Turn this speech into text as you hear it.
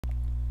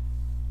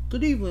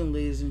Good evening,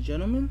 ladies and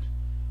gentlemen.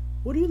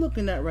 What are you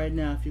looking at right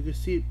now, if you can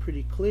see it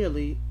pretty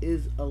clearly,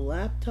 is a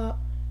laptop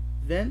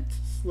vent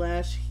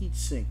slash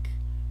heatsink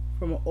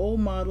from an old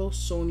model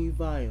Sony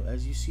Vaio,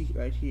 as you see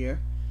right here.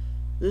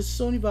 This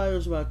Sony Vaio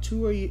is about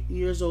 2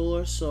 years old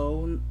or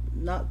so,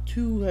 not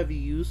too heavy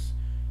use.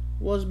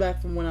 Was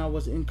back from when I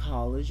was in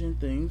college and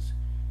things.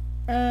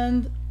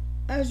 And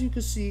as you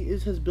can see,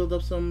 it has built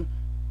up some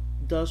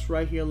dust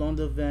right here along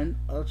the vent,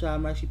 which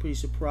I'm actually pretty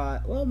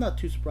surprised. Well, not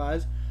too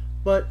surprised,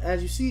 but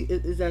as you see,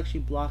 it is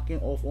actually blocking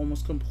off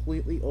almost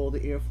completely all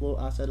the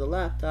airflow outside the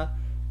laptop,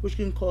 which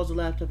can cause the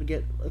laptop to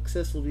get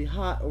excessively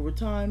hot over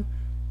time,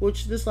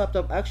 which this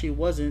laptop actually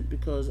wasn't,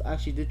 because I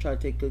actually did try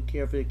to take good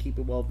care of it to keep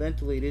it well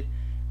ventilated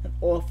and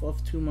off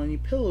of too many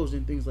pillows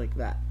and things like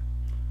that.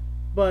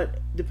 But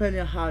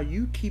depending on how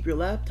you keep your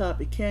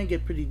laptop, it can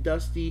get pretty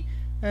dusty,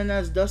 and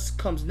as dust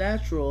comes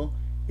natural,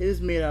 it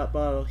is made up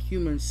of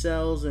human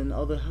cells and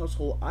other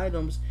household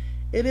items.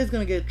 It is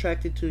going to get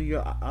attracted to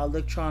your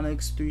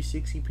electronics,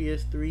 360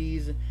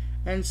 PS3s,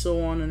 and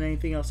so on, and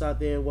anything else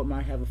out there what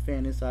might have a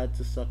fan inside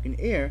to suck in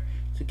air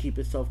to keep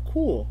itself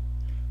cool.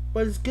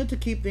 But it's good to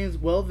keep things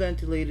well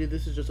ventilated.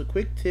 This is just a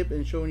quick tip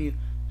and showing you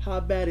how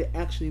bad it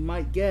actually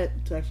might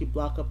get to actually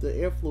block up the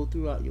airflow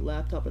throughout your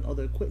laptop and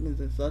other equipment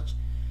and such.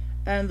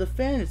 And the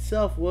fan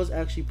itself was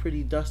actually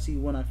pretty dusty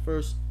when I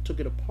first took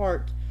it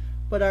apart,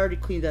 but I already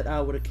cleaned that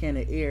out with a can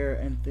of air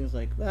and things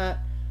like that.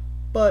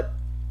 But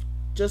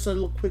just a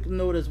little quick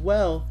note as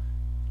well,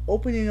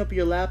 opening up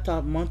your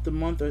laptop month to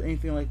month or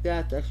anything like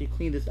that to actually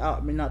clean this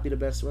out may not be the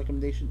best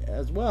recommendation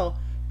as well,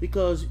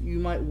 because you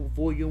might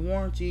void your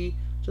warranty,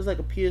 just like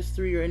a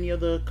PS3 or any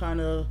other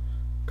kind of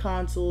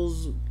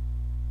consoles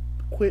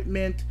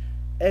equipment.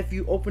 If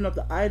you open up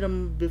the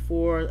item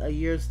before a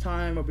year's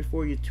time, or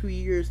before your 2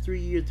 years, 3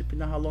 years,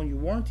 depending on how long your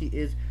warranty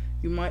is,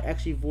 you might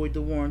actually void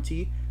the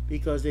warranty,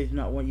 because they do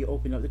not want you to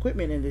open up the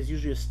equipment, and there's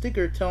usually a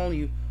sticker telling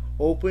you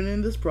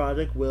opening this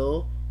product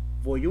will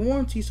void your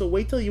warranty. So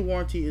wait till your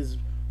warranty is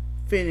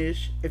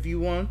finished. If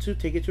you want to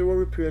take it to a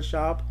repair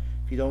shop,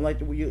 if you don't like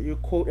your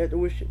quote at the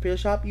repair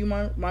shop, you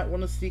might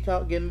want to seek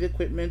out getting the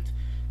equipment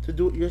to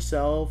do it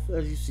yourself.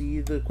 As you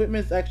see, the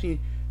equipment is actually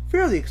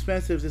fairly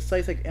expensive. There's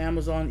sites like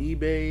Amazon,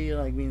 eBay.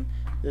 I mean,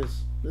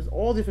 there's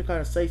all different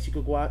kind of sites you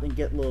could go out and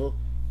get little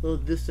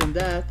this and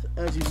that.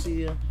 As you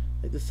see,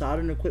 like the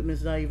soldering equipment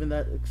is not even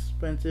that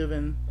expensive,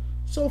 and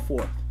so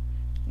forth.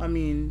 I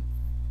mean,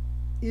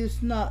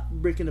 it's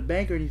not breaking the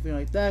bank or anything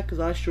like that,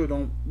 because I sure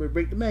don't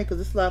break the bank, because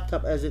this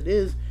laptop as it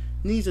is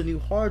needs a new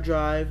hard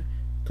drive,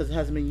 because it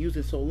hasn't been used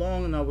in so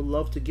long, and I would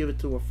love to give it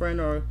to a friend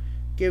or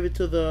give it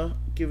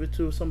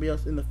to somebody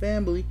else in the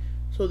family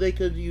so they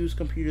could use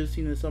computers,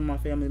 seeing that some of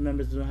my family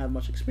members don't have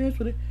much experience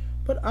with it.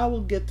 But I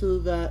will get to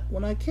that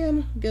when I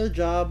can get a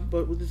job.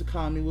 But with this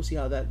economy, we'll see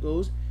how that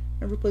goes,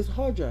 and replace a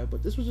hard drive.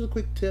 But this was just a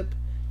quick tip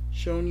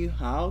showing you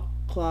how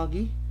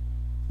cloggy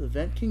the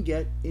vent can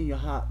get in your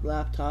hot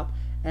laptop.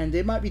 And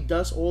there might be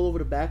dust all over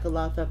the back of the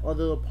laptop,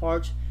 other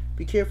parts.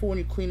 Be careful when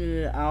you're cleaning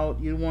it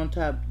out. You don't want to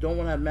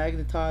have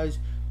magnetized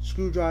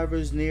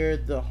screwdrivers near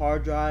the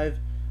hard drive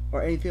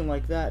or anything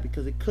like that,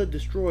 because it could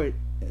destroy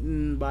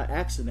it by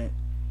accident.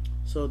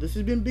 So this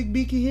has been Big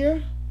Beaky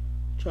here,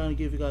 trying to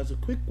give you guys a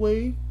quick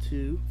way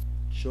to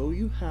show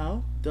you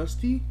how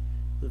dusty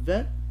the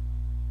vent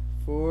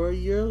for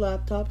your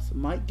laptops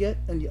might get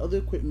and the other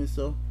equipment.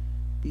 So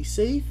be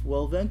safe,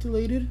 well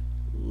ventilated.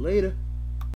 Later.